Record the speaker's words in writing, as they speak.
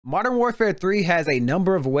Modern Warfare 3 has a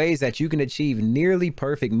number of ways that you can achieve nearly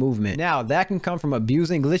perfect movement. Now, that can come from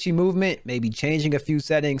abusing glitchy movement, maybe changing a few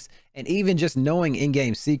settings, and even just knowing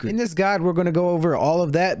in-game secrets. In this guide, we're going to go over all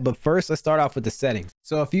of that, but first, let's start off with the settings.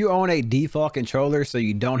 So if you own a default controller so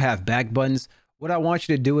you don't have back buttons, what I want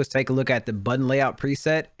you to do is take a look at the button layout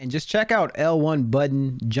preset and just check out L1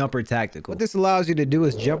 button jumper tactical. What this allows you to do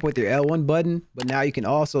is jump with your L1 button, but now you can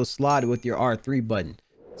also slide with your R3 button.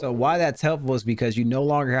 So why that's helpful is because you no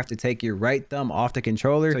longer have to take your right thumb off the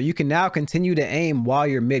controller. So you can now continue to aim while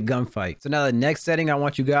you're mid gunfight. So now the next setting I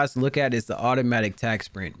want you guys to look at is the automatic tact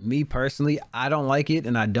sprint. Me personally, I don't like it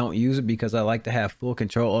and I don't use it because I like to have full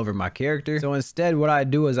control over my character. So instead what I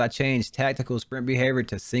do is I change tactical sprint behavior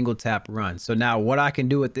to single tap run. So now what I can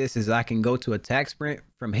do with this is I can go to a tact sprint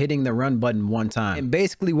from hitting the run button one time. And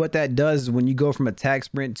basically what that does is when you go from a tact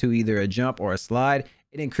sprint to either a jump or a slide,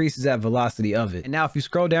 it increases that velocity of it. And now if you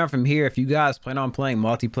scroll down from here, if you guys plan on playing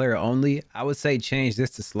multiplayer only, I would say change this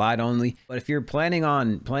to slide only. But if you're planning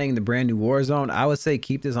on playing the brand new Warzone, I would say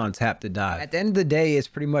keep this on tap to dive. At the end of the day, it's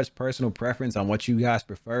pretty much personal preference on what you guys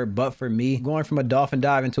prefer. But for me, going from a dolphin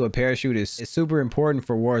dive into a parachute is super important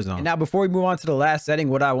for Warzone. And now before we move on to the last setting,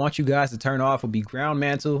 what I want you guys to turn off will be ground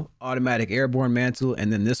mantle, automatic airborne mantle,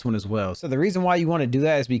 and then this one as well. So the reason why you want to do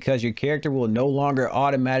that is because your character will no longer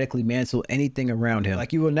automatically mantle anything around him.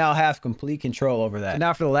 Like you will now have complete control over that. So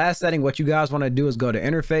now for the last setting, what you guys want to do is go to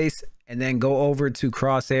interface and then go over to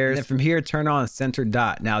crosshairs. And then from here, turn on center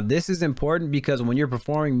dot. Now this is important because when you're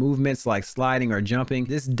performing movements like sliding or jumping,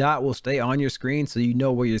 this dot will stay on your screen so you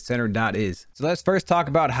know where your center dot is. So let's first talk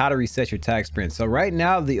about how to reset your tact sprint. So right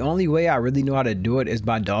now, the only way I really know how to do it is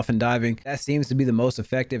by dolphin diving. That seems to be the most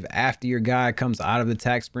effective after your guy comes out of the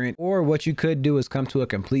tact sprint. Or what you could do is come to a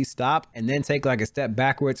complete stop and then take like a step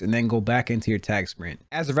backwards and then go back into your tact sprint.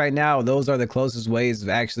 As of right now, those are the closest ways of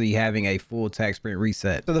actually having a full tact sprint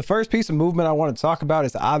reset. So the first piece of movement I want to talk about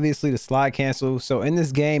is obviously the slide cancel. So in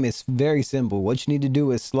this game, it's very simple. What you need to do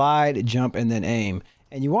is slide, jump, and then aim.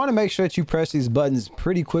 And you want to make sure that you press these buttons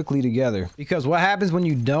pretty quickly together, because what happens when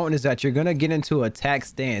you don't is that you're going to get into a tact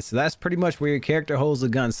stance. So that's pretty much where your character holds the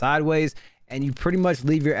gun sideways and you pretty much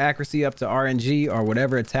leave your accuracy up to RNG or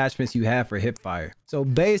whatever attachments you have for hip fire. So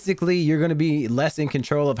basically you're going to be less in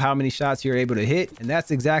control of how many shots you're able to hit, and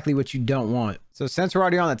that's exactly what you don't want. So since we're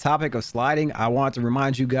already on the topic of sliding, I want to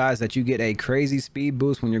remind you guys that you get a crazy speed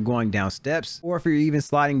boost when you're going down steps or if you're even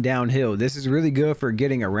sliding downhill. This is really good for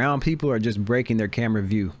getting around people or just breaking their camera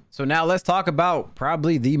view. So now let's talk about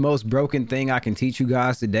probably the most broken thing I can teach you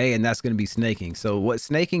guys today, and that's going to be snaking. So what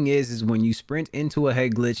snaking is when you sprint into a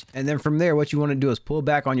head glitch, and then from there what you want to do is pull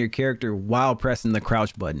back on your character while pressing the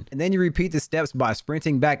crouch button. And then you repeat the steps by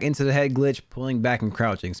sprinting back into the head glitch, pulling back and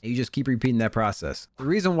crouching. So you just keep repeating that process. The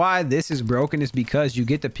reason why this is broken is because you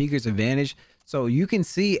get the peeker's advantage. So you can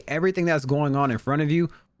see everything that's going on in front of you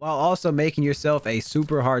while also making yourself a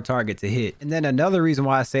super hard target to hit. And then another reason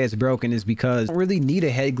why I say it's broken is because you don't really need a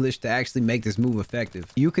head glitch to actually make this move effective.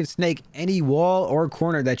 You can snake any wall or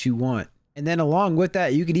corner that you want. And then along with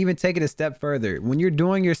that, you can even take it a step further. When you're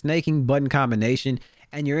doing your snaking button combination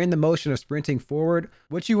and you're in the motion of sprinting forward,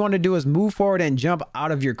 what you want to do is move forward and jump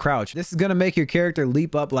out of your crouch. This is going to make your character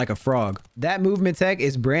leap up like a frog. That movement tech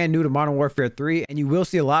is brand new to Modern Warfare 3, and you will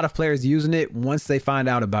see a lot of players using it once they find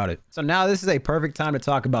out about it. So now this is a perfect time to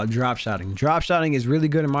talk about drop shotting. Drop shotting is really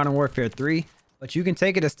good in Modern Warfare 3. But you can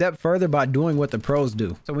take it a step further by doing what the pros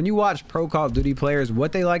do. So when you watch pro Call of Duty players,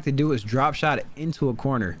 what they like to do is drop shot into a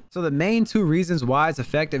corner. So the main two reasons why it's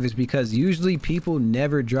effective is because usually people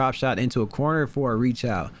never drop shot into a corner for a reach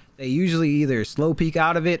out. They usually either slow peek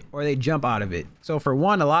out of it or they jump out of it. So for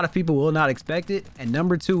one, a lot of people will not expect it. And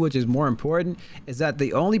number two, which is more important, is that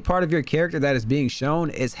the only part of your character that is being shown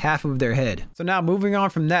is half of their head. So now moving on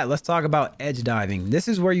from that, let's talk about edge diving. This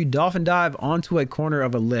is where you dolphin dive onto a corner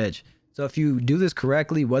of a ledge. So if you do this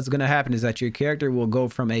correctly, what's going to happen is that your character will go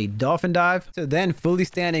from a dolphin dive to then fully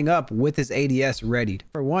standing up with his ADS readied.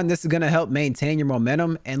 For one, this is going to help maintain your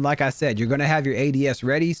momentum. And like I said, you're going to have your ADS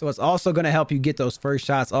ready. So it's also going to help you get those first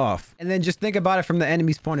shots off. And then just think about it from the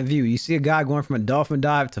enemy's point of view. You see a guy going from a dolphin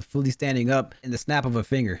dive to fully standing up in the snap of a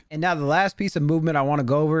finger. And now the last piece of movement I want to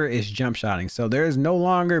go over is jump shotting. So there is no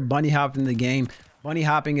longer bunny hopping in the game. Bunny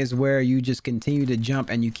hopping is where you just continue to jump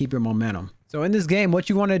and you keep your momentum. So in this game, what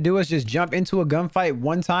you want to do is just jump into a gunfight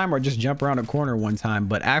one time or just jump around a corner one time.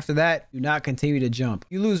 But after that, do not continue to jump.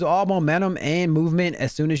 You lose all momentum and movement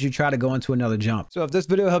as soon as you try to go into another jump. So if this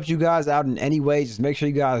video helps you guys out in any way, just make sure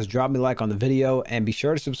you guys drop me a like on the video and be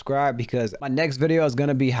sure to subscribe, because my next video is going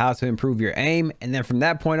to be how to improve your aim. And then from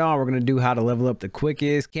that point on, we're going to do how to level up the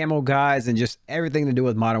quickest, camo guys, and just everything to do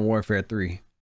with Modern Warfare 3.